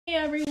Hey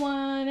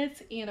everyone,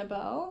 it's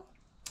Annabelle.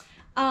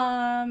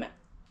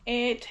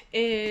 It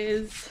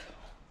is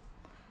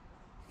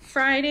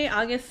Friday,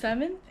 August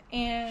 7th,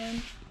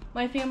 and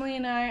my family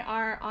and I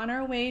are on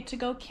our way to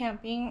go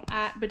camping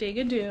at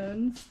Bodega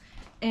Dunes,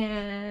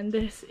 and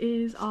this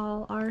is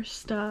all our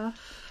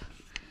stuff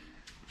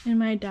in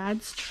my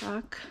dad's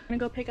truck. I'm gonna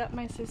go pick up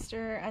my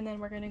sister, and then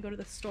we're gonna go to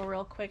the store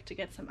real quick to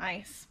get some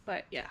ice,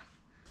 but yeah,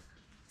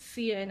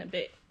 see ya in a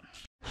bit.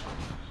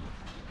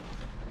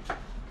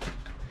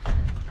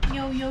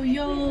 Yo, yo,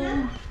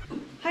 yo.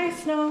 Hi,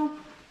 Snow.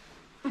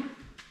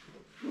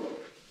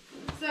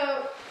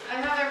 So, I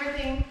have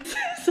everything.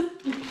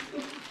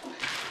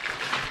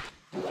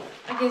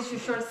 I guess your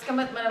shorts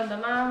kamat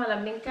malamdaman,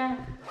 malamning ka.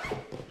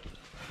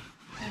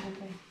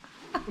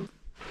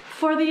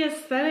 For the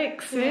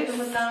aesthetic, sis.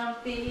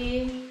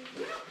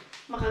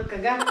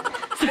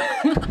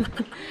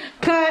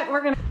 Cut.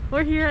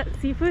 We're here at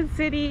Seafood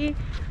City.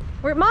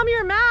 Mom,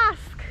 your mask.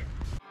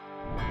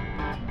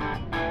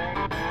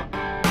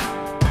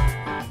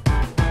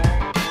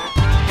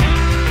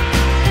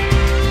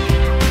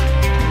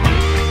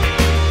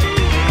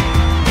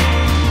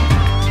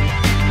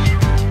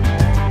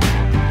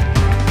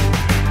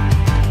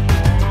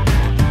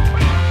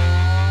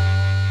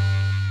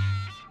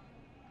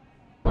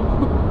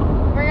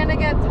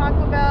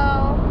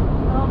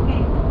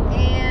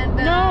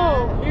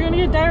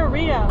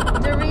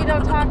 Dorito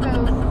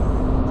tacos.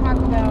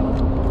 Taco Bell.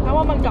 I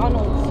want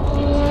McDonald's.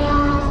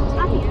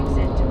 How do you use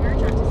it to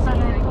merge or to see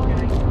it?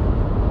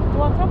 You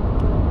want some?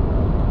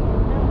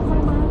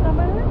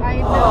 I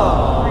know.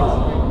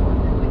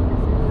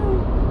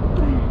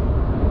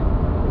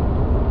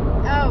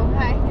 Oh,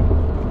 hi.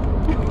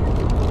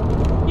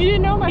 You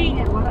didn't know my...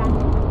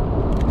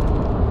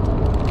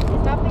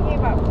 Stop thinking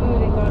about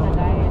food and go on a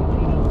diet and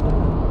eating stuff.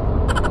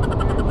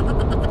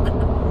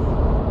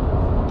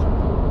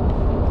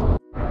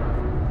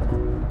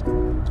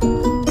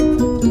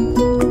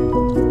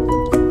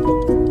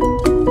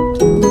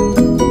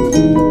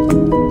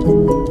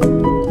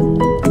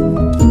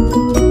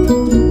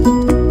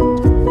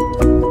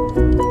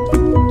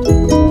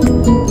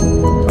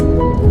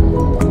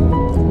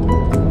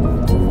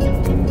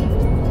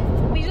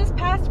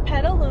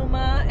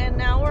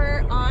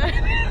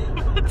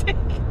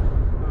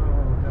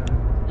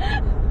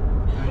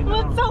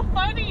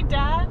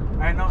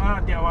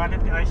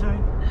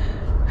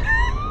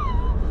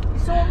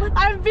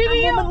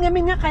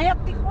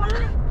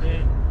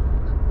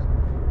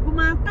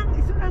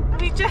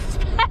 We just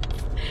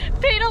passed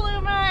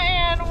Petaluma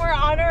and we're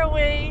on our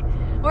way.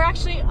 We're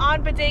actually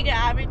on Bodega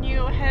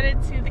Avenue,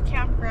 headed to the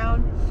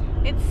campground.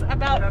 It's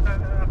about...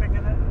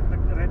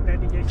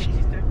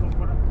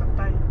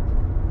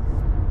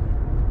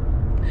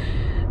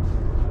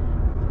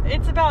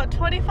 It's about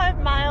 25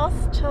 miles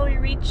till we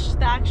reach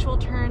the actual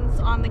turns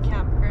on the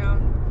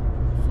campground.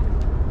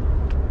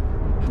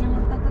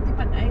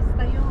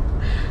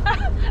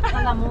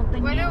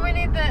 What do we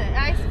need the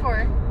ice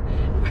for?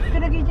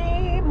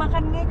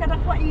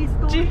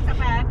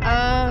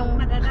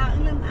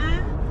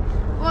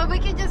 Well, we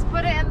can just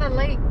put it in the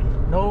lake.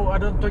 No, I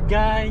don't want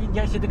guy.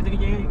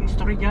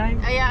 Story guy.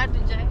 Ay, ano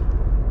Jay?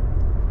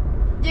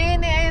 Jay,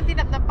 ini ayun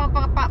tinap na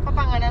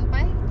papanganan pa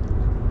eh.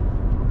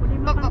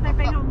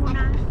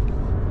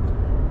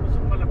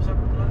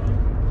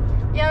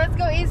 Yeah, let's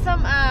go eat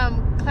some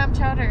clam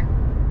chowder.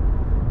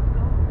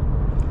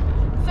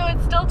 So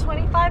it's still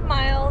 25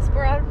 miles.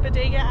 We're on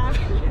Bodega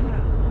Avenue.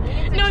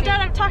 No,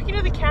 Dad, I'm talking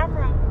to the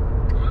camera.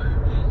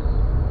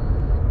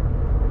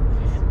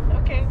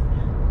 Okay.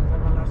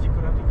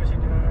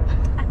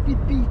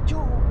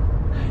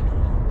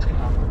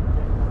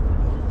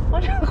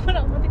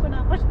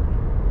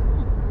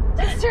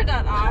 Just turn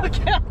that off.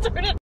 Okay, I'll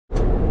turn it.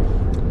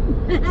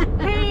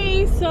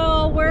 Hey,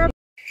 so we're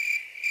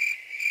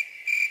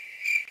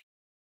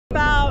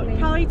about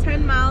probably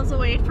 10 miles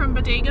away from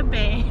Bodega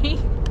Bay.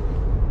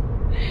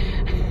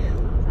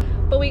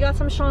 But we got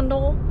some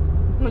chandon.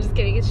 I'm just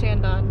kidding, it's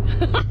Shandon.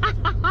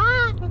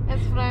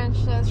 It's French,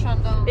 it's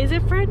Chandon. Is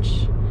it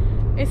French?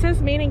 It says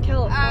made in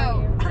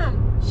California. Oh,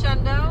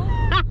 Chandon?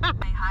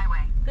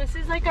 Highway. This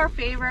is like our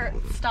favorite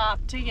stop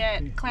to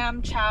get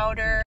clam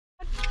chowder.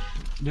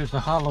 There's a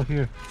hollow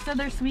here. So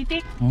there's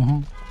sweetik?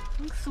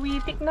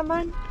 Sweetik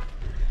naman.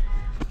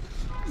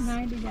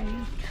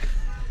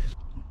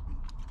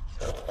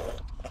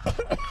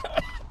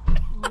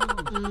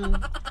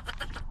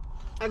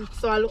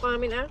 Nagswalo ka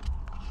namin ah.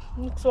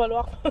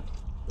 Nagswalo ako.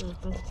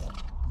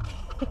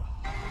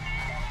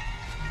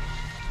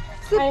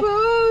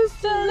 Supposed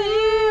to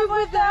live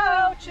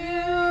without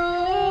you.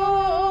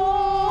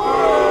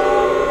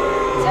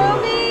 Tell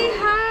me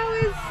how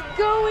it's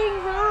going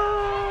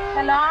wrong.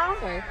 Hello?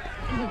 Sorry.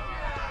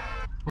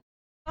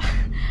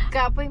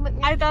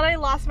 I thought I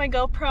lost my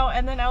GoPro,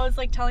 and then I was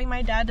like telling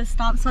my dad to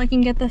stop so I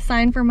can get the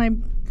sign for my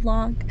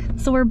vlog.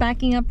 So we're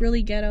backing up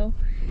really ghetto.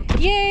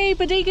 Yay,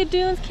 Bodega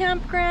Dunes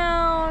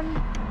campground.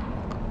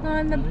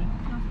 On the,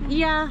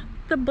 yeah,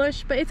 the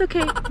bush, but it's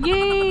okay.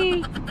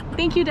 Yay!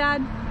 Thank you,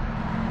 Dad.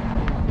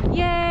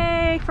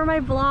 Yay for my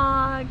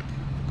vlog.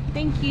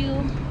 Thank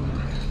you.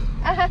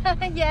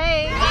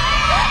 Yay!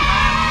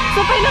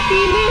 Sabay na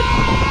pilit!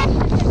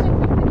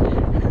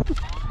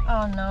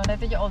 Oh no,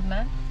 dito yung old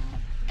man.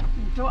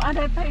 So,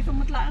 ada tayo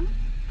sumutlaan.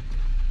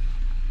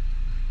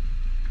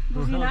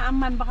 Businaan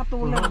man baka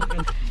tulad.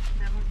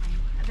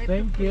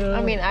 Thank you. I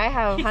mean, I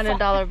have $100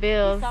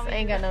 bills. I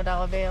ain't got no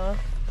dollar bills.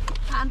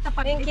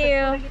 Thank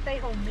you.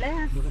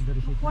 Homeless. Look at the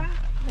receipt. Wow.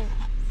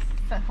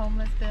 It's a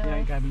homeless bill.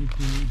 Yeah, coming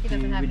to He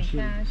doesn't have any windshield.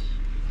 cash.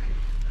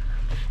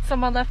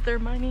 Someone left their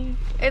money.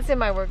 It's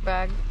in my work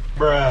bag.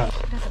 Bruh.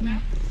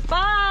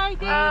 Bye!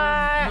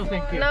 No,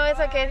 thank you. No, it's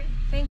okay.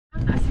 Thank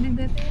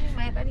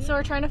you. So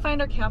we're trying to find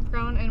our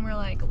campground and we're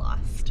like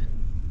lost.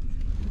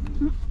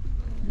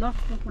 Lost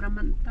ko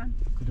kuramantan.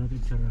 Could not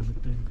interrupt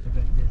the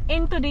back there.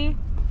 Into the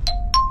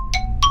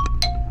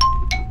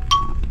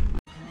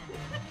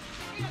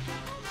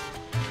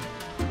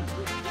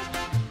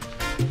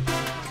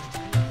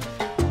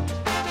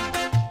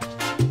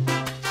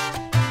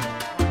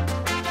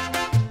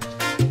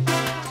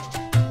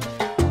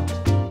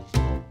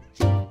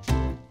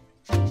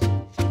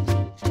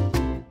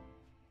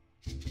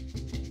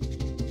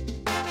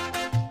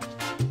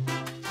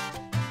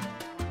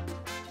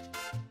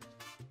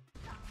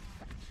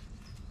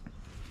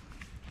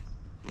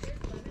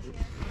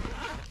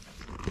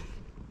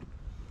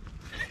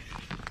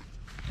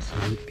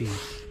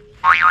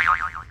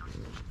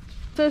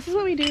So this is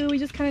what we do. We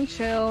just kind of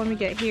chill when we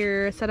get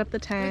here, set up the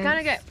tent. We kind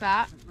of get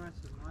fat.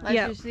 Like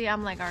Yeah. usually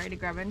I'm like already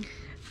grubbing.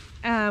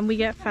 We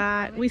get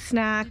fat, we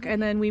snack,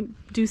 and then we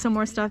do some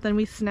more stuff, then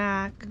we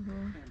snack.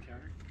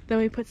 Then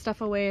we put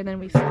stuff away and then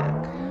we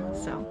snack.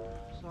 So,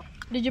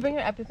 Did you bring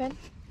your EpiPen?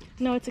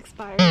 no, it's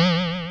expired.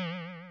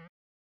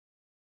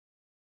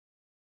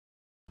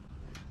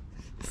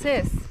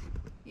 Sis,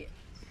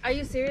 are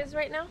you serious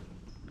right now?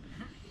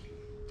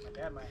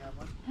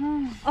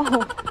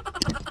 Oh,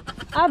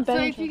 I bet. So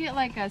if you get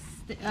like a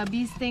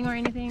bee sting or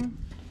anything,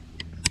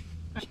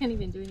 I can't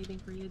even do anything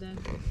for you then.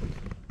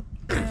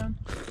 Yeah,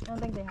 I don't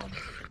think they have.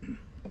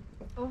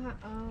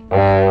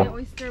 The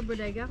oyster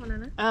bodega, ano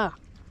na?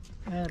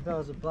 Annabelle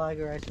was a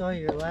blogger. I saw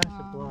your last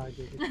blog.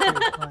 It's very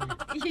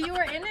funny. You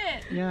were in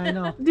it. Yeah, I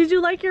know. Did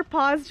you like your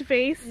paused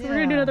face? We're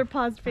gonna do Yeah. another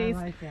paused face.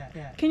 I like that.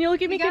 Yeah. Can you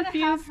look at me You gotta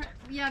confused? have her-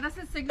 yeah, that's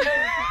a signature.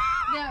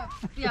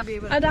 yeah,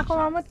 babe. Ada ko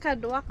mamot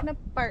kadwak na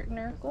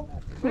partner ko.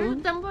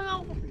 Tampon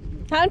ako.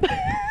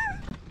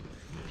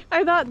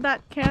 I thought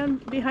that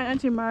can behind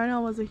Auntie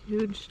Marinel was a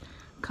huge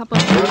cup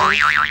of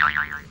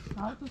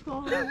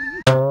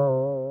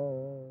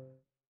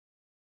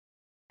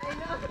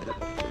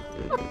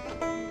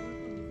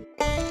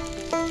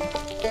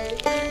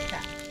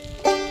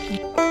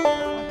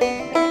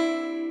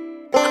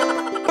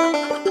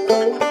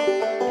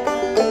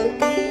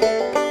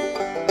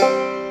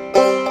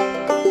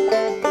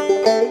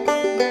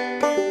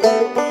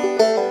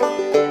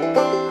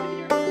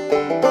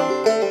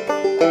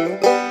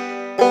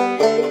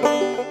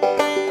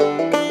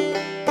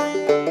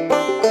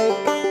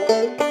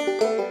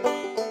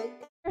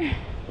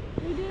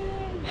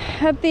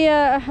At the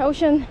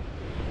ocean.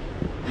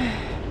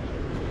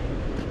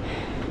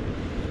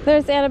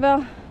 There's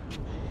Annabelle.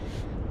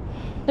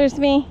 There's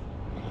me.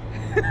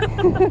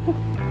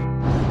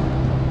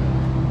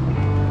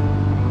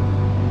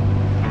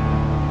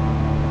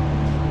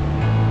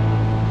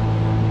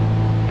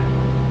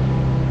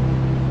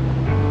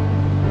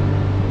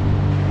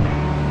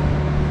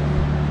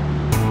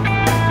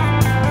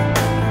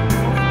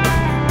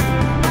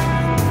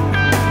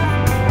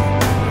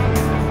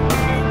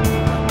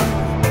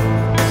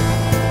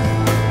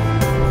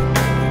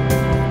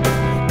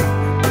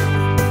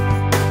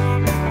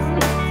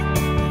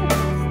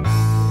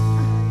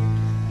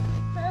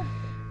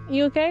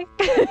 You okay?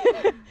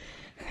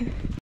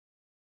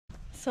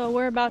 So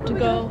we're about to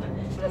go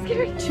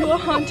to a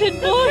haunted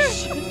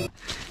bush.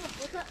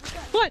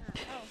 What?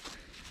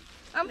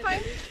 I'm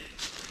fine.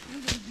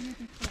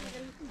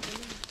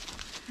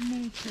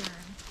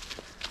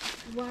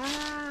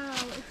 Wow,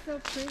 it's so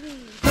pretty.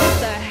 What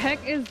the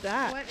heck is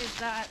that? What is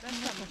that? That's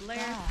some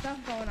layered stuff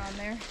going on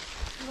there.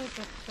 Look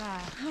at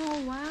that.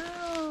 Oh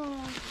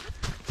wow.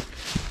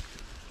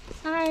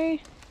 Hi.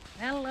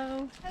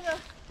 Hello. Hello.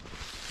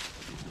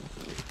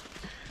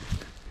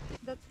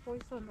 That's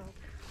poison oak.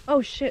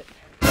 Oh shit.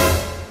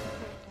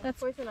 That's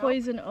Poison oak?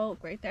 poison oak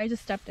right there. I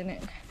just stepped in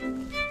it.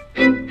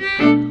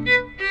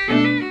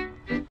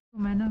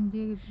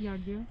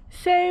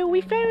 So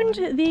we found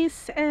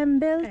this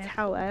bell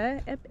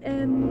tower. It's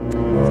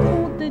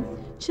called the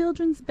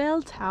Children's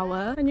Bell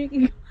Tower. And you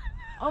can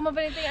Oh,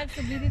 mabalik yung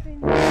accessibility.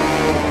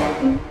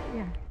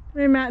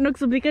 May matnog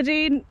subli ka,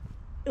 Jane.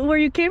 Where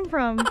you came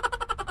from?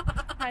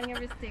 Hang your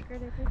sticker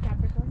there for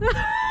Capricorn.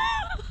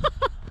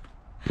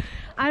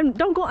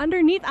 Don't go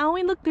underneath,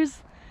 Alwyn. Look,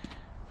 there's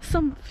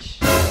some.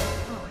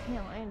 Oh,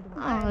 hell, I ain't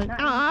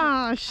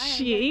doing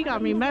Shit! You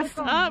got me messed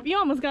up. You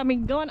almost got me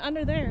going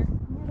under there.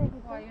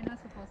 Why you're not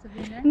supposed to be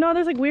in there? No,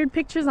 there's like weird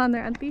pictures on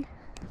there, Auntie.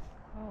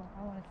 Oh,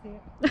 I want to see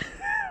it.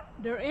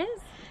 There is?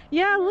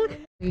 Yeah, look.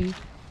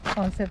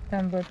 On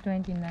September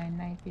 29,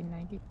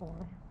 1994.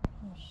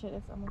 Oh shit,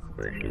 it's almost.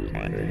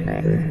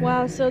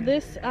 Wow, so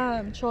this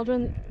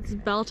children's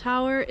bell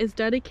tower is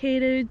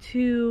dedicated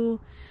to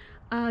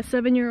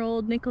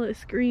 7-year-old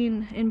Nicholas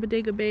Green in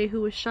Bodega Bay,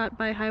 who was shot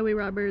by highway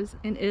robbers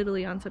in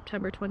Italy on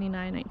September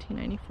 29,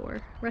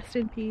 1994. Rest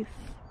in peace.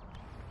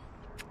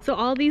 So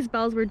all these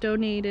bells were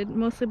donated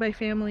mostly by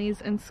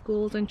families and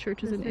schools and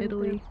churches in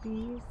Italy.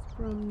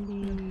 From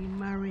the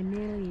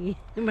Marinelli.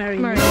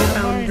 Marinelli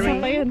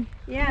Foundry.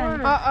 Yeah.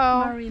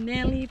 Uh-oh.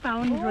 Marinelli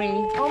Foundry.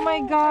 Oh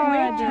my Which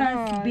god.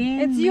 has been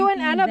It's you and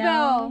making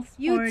Annabelle. bells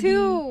You for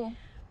too.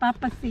 the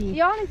papacy.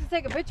 Y'all need to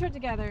take a picture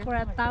together. For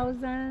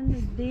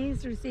 1,000,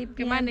 this my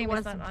recipient name is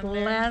was not on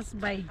there. blessed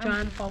by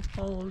John Paul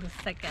II.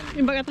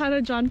 Yung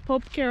bagatana John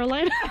Pope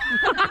Caroline.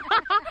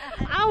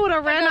 I would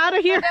have ran out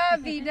of here.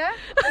 Vida.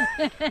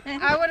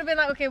 I would have been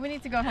like, okay, we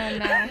need to go home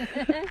now.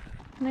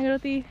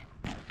 Nagroti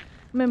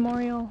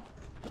Memorial.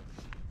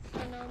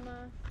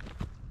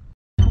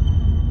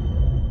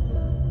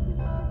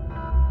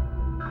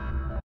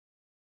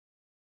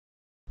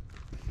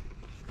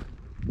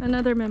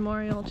 Another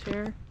memorial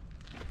chair.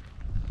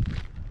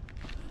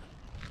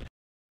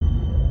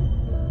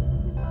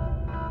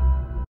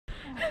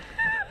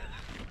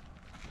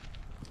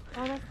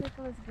 Oh, that's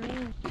Nicholas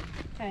Green.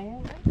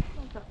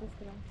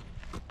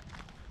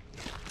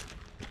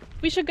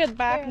 We should get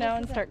back Here, now this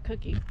and is start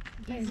cooking.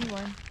 Easy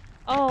one.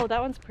 Oh,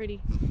 that one's pretty.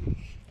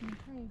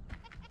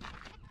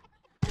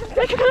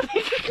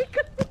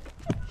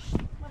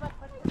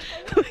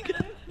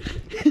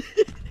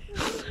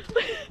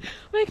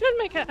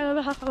 My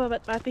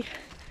God, Pati.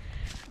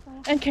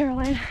 And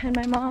Caroline and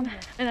my mom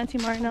and Auntie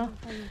Marinel.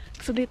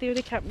 So they threw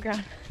the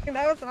campground.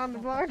 That was on the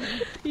vlog.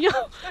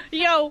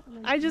 Yo,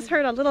 I just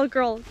heard a little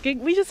girl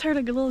we just heard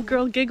a little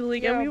girl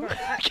giggling and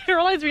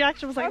Caroline's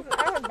reaction was like,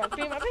 I was about to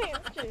pee my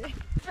pants.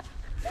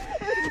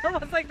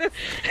 Almost like this.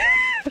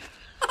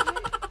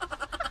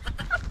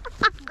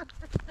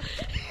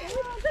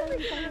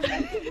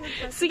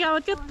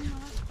 sigawat ka.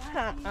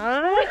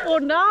 Oh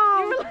no.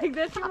 You were like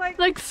this, you were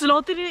like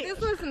slow to the. this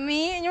was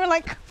me, and you were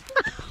like,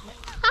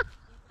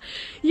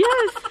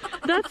 Yes,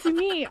 that's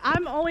me.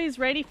 I'm always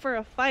ready for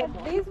a fight.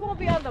 these won't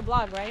be on the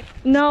vlog, right?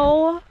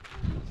 No.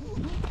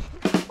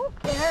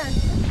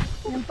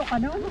 Ganito ka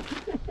nun?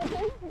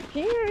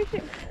 Here,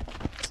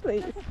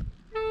 please.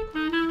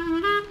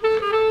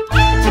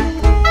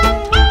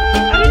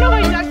 I don't know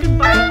why Jack could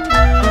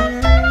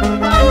bite.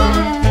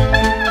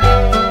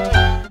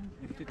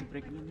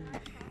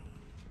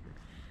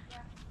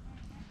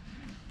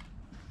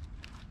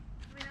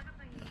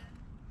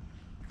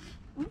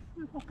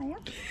 Ako kaya?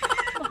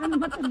 Baka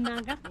naman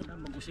tanaga.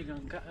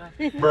 Magusigang ka.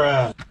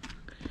 Bruh.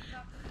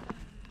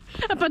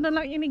 Apa na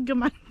lang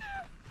inigaman.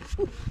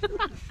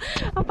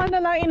 Apa na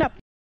lang inap.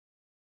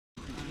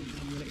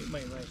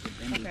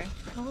 Okay.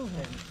 Oh.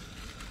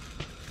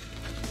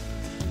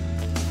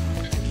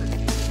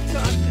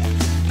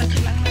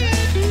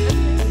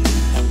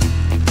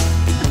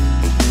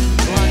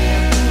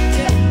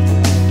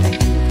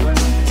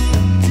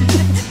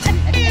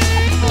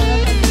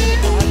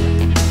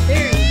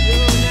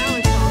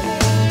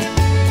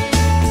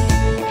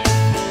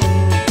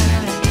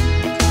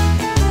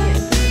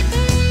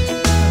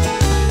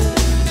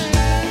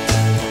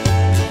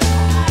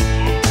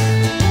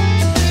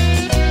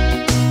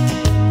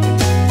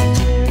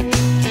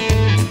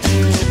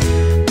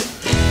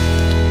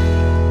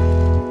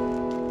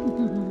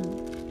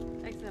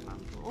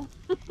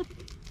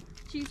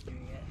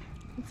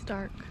 It's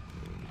dark.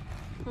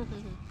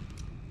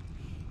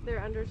 They're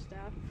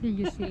understaffed. Did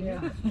you see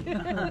that?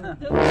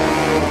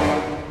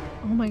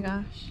 Oh my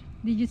gosh.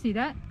 Did you see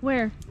that?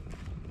 Where?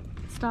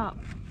 Stop.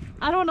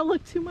 I don't want to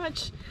look too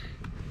much.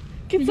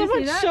 Can Did you someone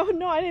see that? show?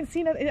 No, I didn't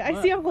see that.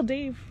 I see Uncle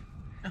Dave.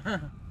 You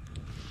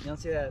don't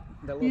see that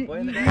little boy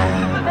in the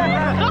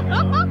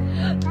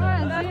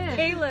That's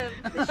Caleb.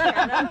 The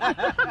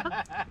shadow.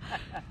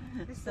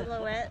 The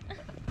silhouette.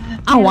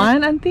 I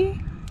want, Auntie.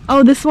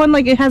 Oh, this one,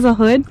 like, it has a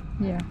hood?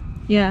 Yeah.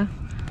 Yeah.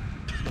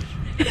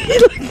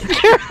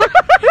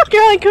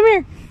 Caroline, come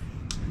here.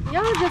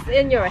 Y'all just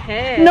in your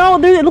head. No,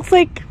 dude, it looks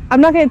like, I'm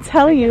not going to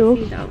tell you.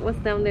 See down, what's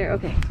down there?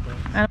 Okay.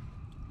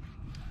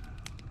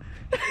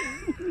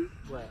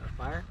 What, a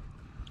fire?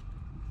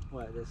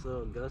 What, this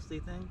little ghostly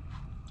thing?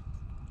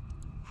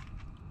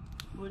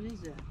 What is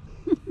that?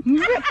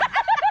 That's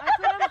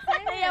what I'm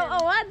saying.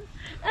 Oh, what?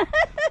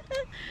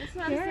 That's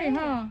what I'm saying.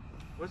 Huh?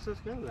 What's this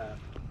girl at?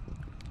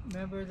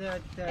 Remember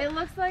that? It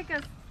looks like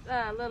a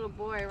little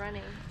boy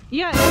running.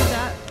 Yeah, it's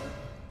that.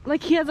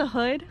 Like, he has a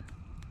hood.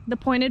 The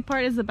pointed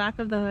part is the back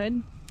of the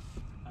hood.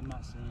 I'm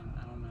not seeing.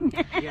 I don't know.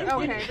 You gotta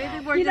Okay, get it.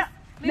 maybe we're just.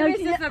 Maybe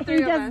it's just the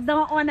three of us.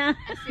 don't wanna.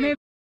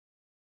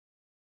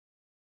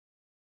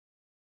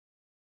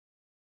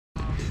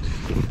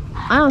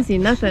 I don't see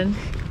nothing.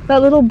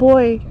 That little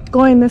boy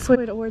going this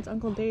way towards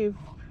Uncle Dave.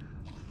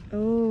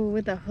 Oh,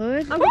 with a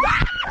hood? Uncle Dave,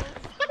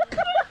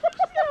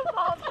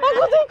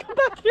 come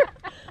back here.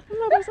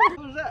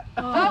 Who's that?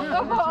 Oh,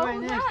 it's right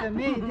next to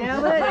me.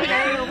 Damn it!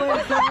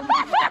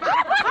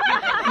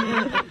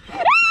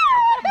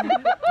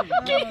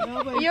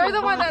 You're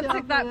the one that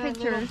took that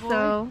picture,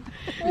 so.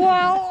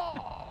 Well,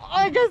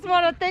 I just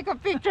want to take a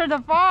picture of the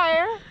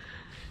fire.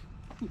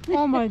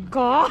 Oh my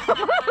god.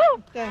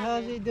 What the hell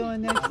is he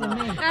doing next to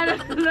me? I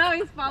don't know,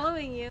 he's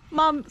following you.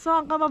 Mom,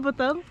 saan ka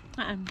mabutong?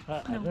 Ano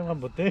nga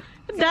buti?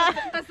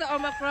 That's the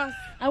Oma cross.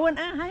 I want,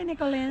 hi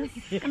Nicholas.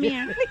 Come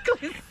here.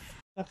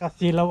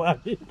 Nakasilaw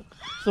ay.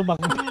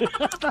 Sumangga.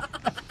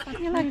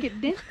 You like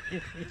it, din?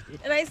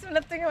 And I still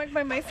nothing like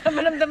my mice.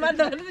 Manamdaman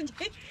daw na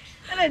Jay.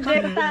 Ano Jay?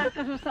 Kanta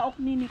ka sa ok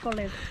ni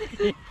Nicholas.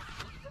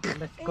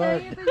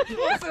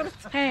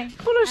 Hey,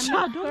 Puno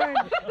shadow.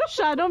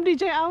 Shadow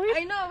DJ Awi.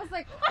 I know, I was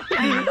like,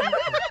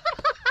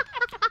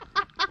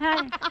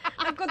 hi.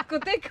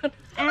 nagkut-kutik.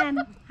 And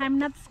I'm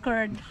not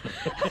scared.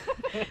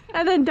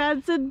 And then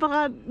Dad said,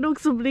 baka nung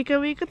subli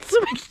kami,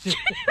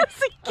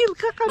 sikil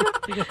ka ka na.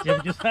 Tigas yan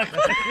Diyos na.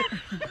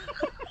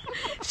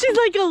 She's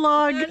like a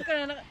log.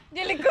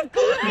 Dilikot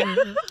ko.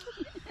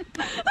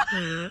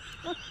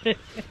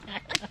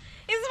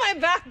 It's my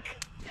back.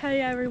 Hi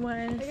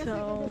everyone.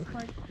 So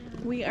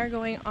we are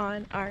going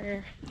on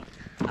our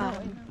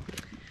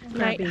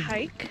night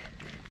hike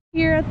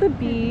here at the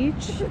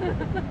beach.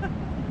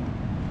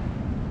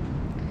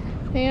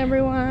 Hey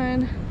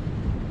everyone.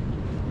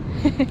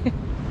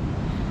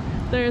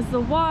 There's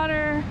the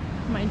water.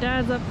 My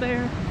dad's up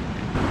there.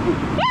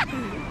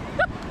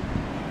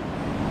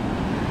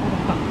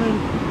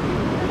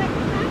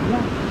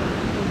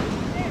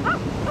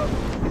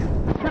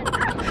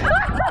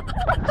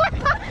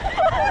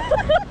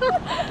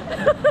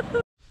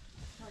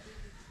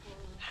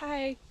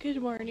 Hi,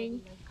 good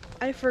morning.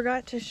 I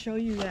forgot to show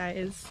you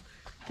guys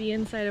the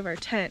inside of our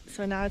tent,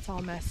 so now it's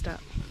all messed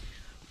up.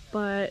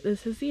 But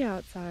this is the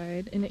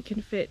outside, and it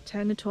can fit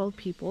 10 to 12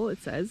 people,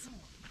 it says.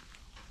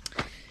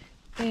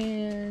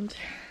 And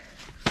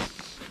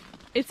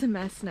it's a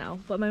mess now,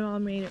 but my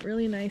mom made it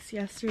really nice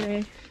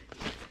yesterday.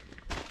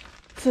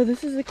 So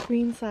this is a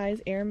queen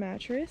size air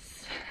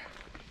mattress,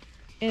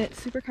 and it's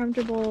super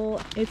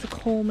comfortable. It's a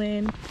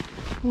Coleman.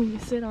 When you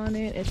sit on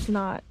it,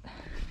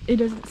 it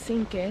doesn't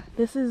sink it.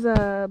 This is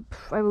I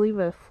believe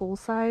a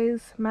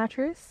full-size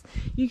mattress.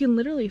 You can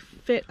literally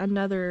fit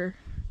another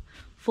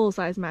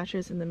full-size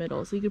mattress in the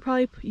middle, so you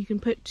can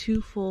put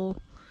two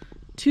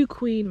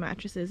queen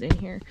mattresses in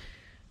here,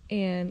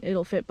 and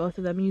it'll fit both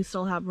of them. You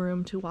still have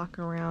room to walk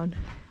around,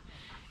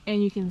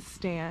 and you can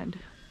stand.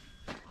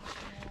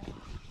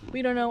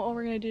 We don't know what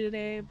we're gonna do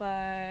today,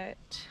 but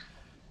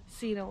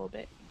see you in a little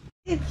bit.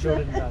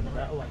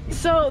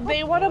 So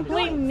they want to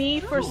blame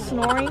me for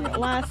snoring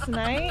last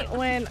night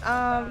when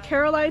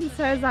Caroline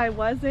says I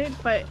wasn't,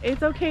 but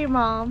it's okay,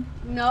 Mom.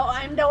 No,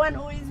 I'm the one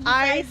who is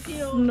I beside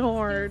you.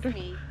 snored.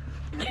 Excuse me.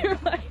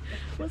 Caroline,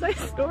 was I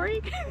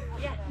snoring?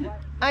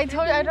 I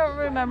told you I don't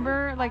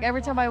remember. Like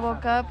every time I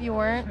woke up, you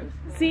weren't.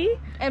 See?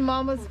 And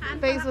Mama's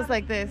face was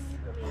like this.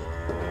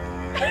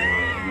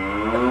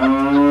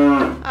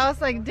 I was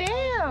like,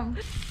 damn.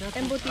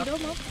 Embutido,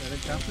 Mom?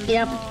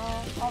 Yep.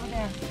 Over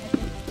there.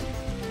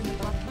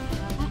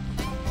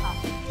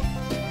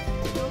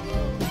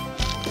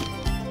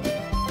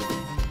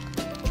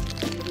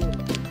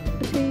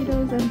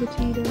 Potatoes,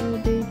 embutido,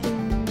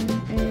 bacon,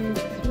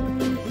 eggs,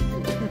 rice.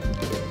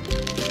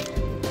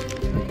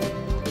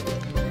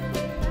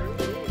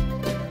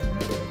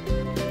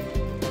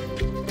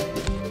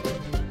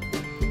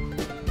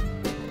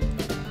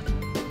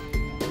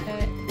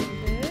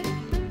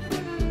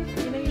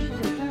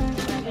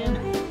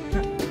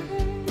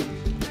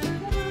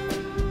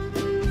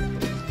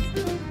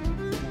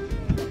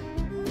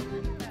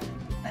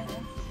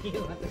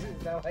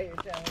 Is that why you're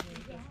telling me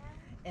this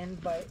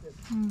end bite, this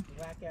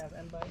whack ass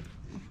end bite?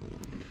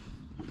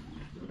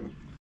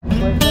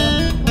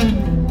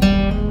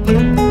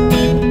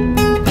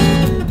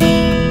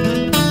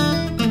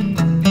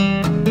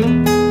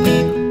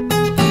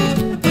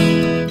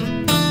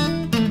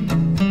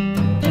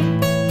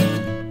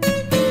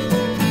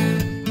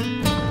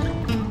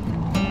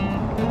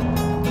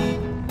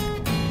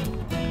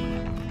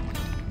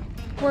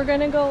 We're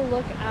gonna go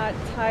look at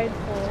tide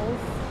pools.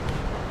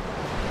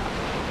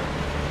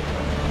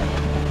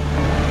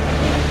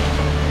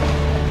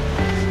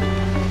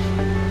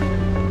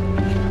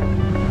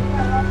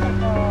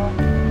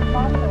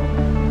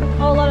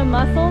 Oh, a lot of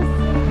mussels?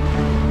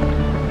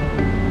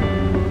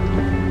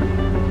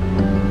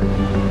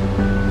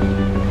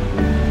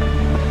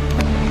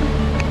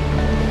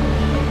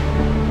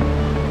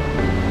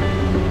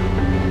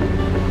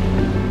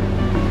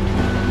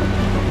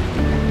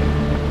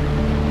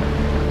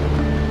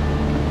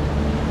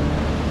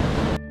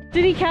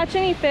 Did he catch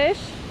any fish?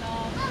 No.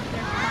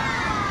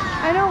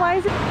 I know, why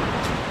is it?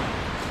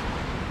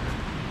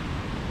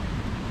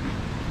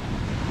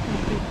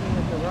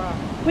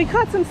 We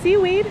caught some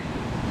seaweed.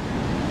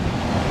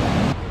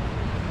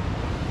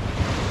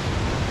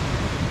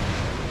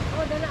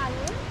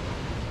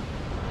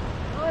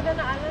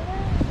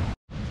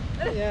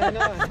 Yeah, I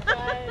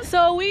know.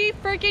 So we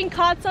freaking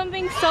caught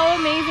something so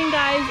amazing,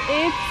 guys.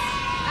 It's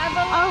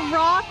a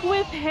rock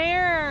with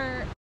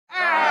hair.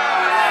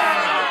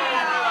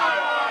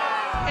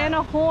 And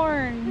a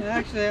horn.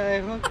 Actually, I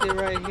hooked it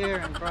right here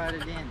and brought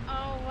it in.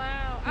 Oh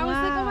wow. I was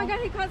like, oh my Wow. god,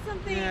 he caught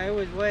something. Yeah, it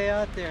was way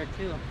out there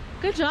too.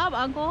 Good job,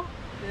 Uncle.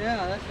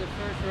 Yeah, that's the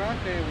first rock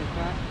I ever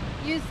caught.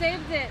 You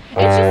saved it.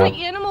 It's just like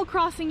Animal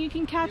Crossing. You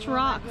can catch You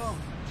wanna rocks. go?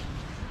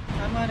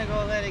 I'm gonna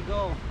go let it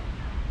go.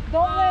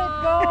 Don't let it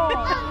go.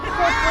 It's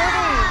so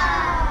pretty.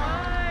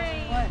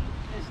 What?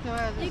 It still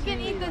has a You can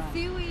eat seaweed the on.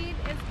 seaweed.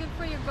 It's good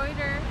for your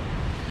goiter.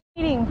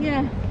 Eating.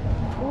 Yeah.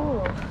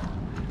 Ooh.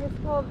 It's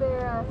called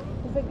their.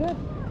 Is it good?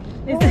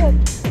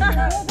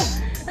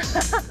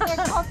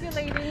 They're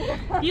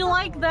copulating. You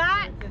like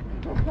that?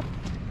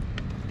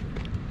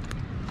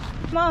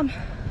 Mom,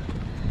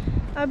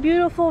 a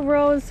beautiful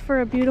rose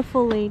for a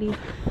beautiful lady.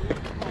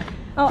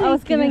 Oh, I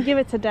was gonna give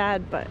it to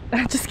Dad, but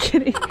I'm just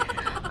kidding.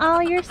 Oh,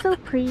 you're so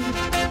pretty.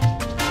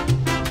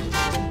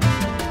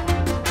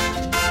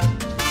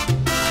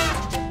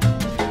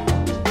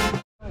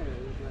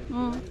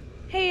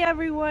 Hey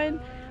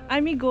everyone,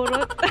 I'm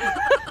Igorot.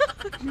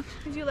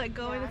 Did you let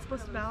go and it's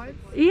supposed to balance?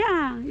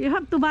 Yeah, you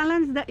have to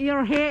balance that.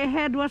 Your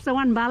head was the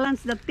one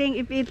balance the thing.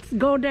 If it's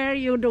go there,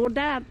 you do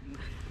that.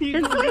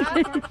 You do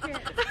that?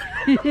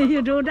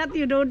 You do that,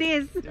 you do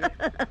this.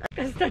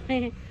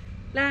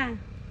 La.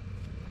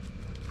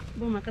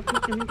 Bumakat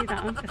kami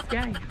titaon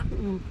kasjay.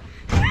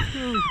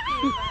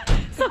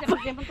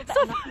 Sabay,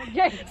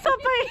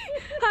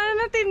 ano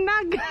na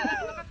tinag?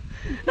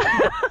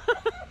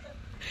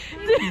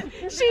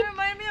 She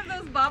reminded me of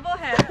those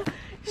bobbleheads.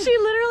 She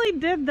literally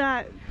did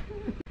that.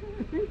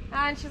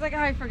 And she's like, oh,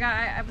 I forgot.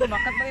 I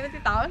bumakat ba yung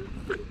titaon?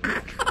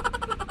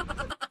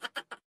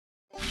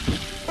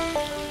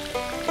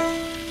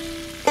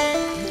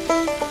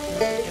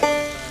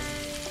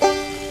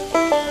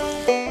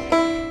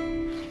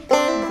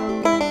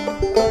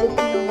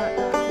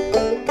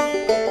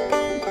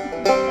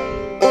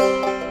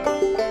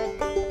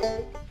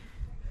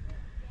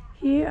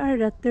 Here are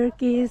the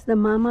turkeys, the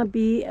mama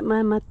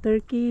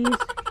turkeys,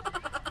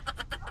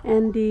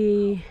 and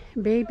the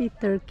baby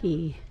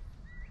turkey.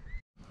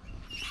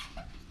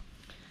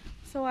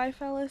 So I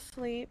fell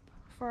asleep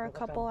for a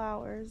couple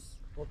hours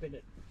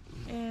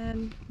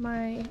and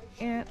my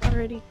aunt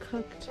already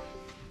cooked.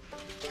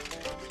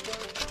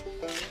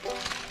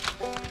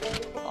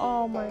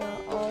 Oh my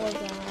god, all of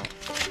that.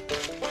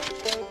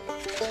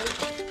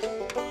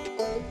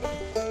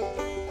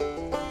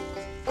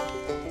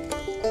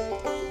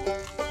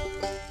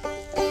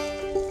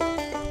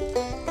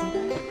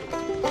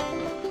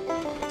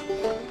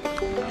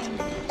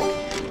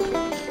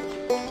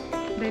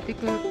 Beti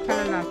ko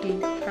kalalaki.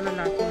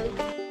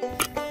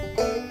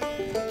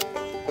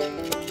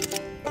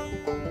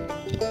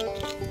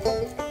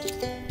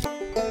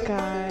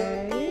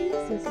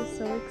 Guys, this is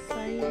so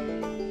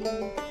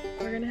exciting.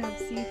 We're gonna have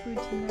seafood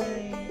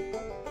tonight.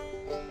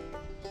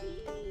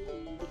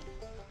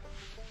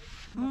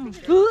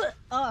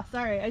 Oh,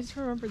 sorry. I just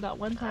remembered that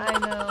one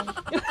time. I know.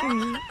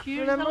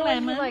 Remember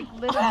when you like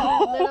lit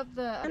up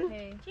the.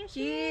 Okay.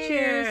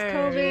 Cheers,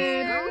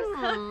 COVID.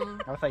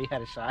 I thought you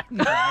had a shot.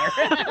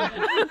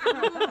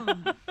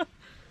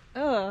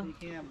 Ugh. You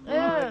can't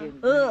blog it.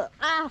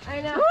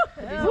 I know.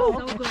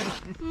 So good.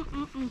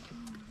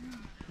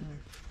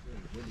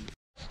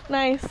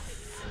 Nice.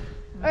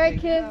 Alright,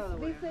 kids.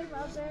 Be safe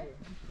out there.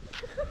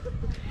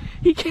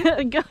 He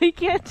can't go. He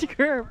can't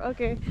curve.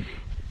 Okay.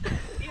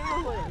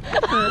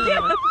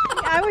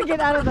 I would get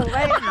out of the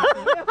way.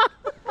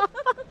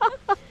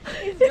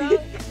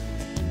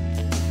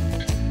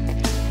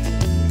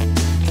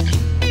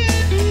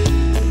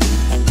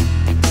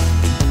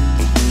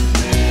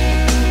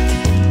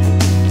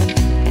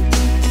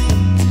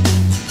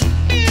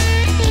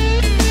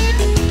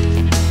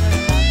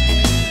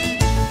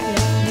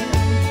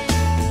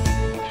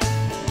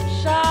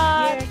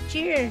 Shot.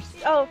 Cheers!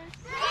 Oh,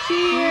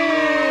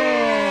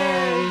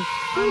 cheers.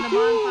 On the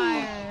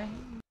bonfire.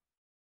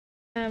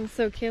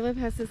 So Caleb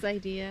has this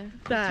idea.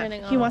 of That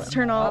turning he on wants to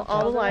turn all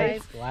the the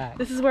lights. Black.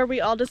 This is where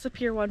we all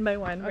disappear one by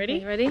one. Ready?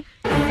 Okay, ready?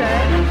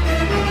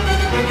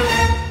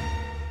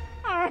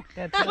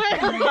 Set.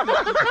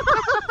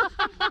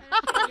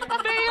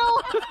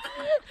 Fail.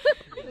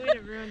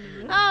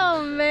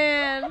 Oh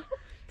man.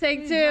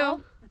 Take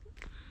two.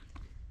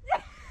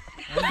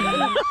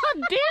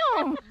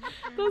 Damn.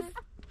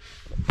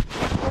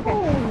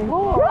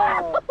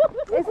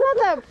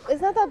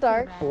 It's not that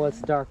dark. Well,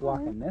 it's dark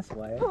walking this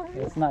way.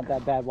 It's not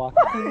that bad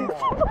walking.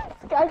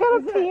 I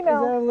gotta pee Is that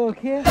now. a little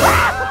kid?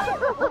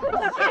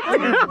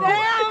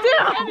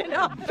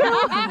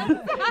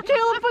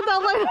 Caleb put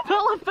that light up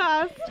hella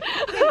fast.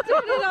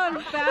 Turn it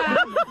on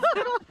fast.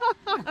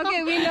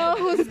 Okay, we know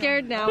who's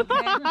scared now.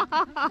 Okay?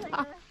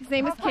 His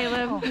name is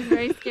Caleb. He's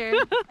very scared.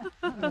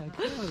 I was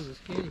a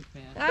scaredy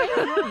cat. I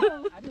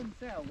know. I didn't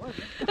say I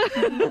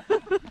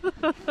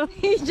wasn't.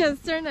 He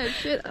just turned that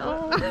shit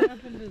off. What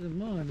happened to the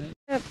moon?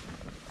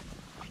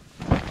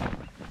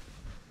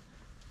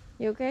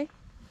 You okay?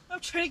 I'm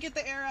trying to get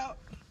the air out.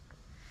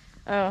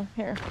 Oh,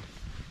 here.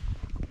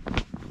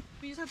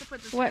 We just have to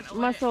put this What kind of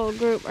muscle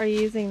group are you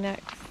using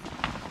next?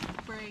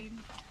 brain.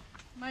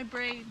 My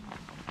brain.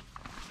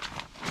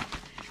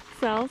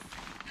 Cells?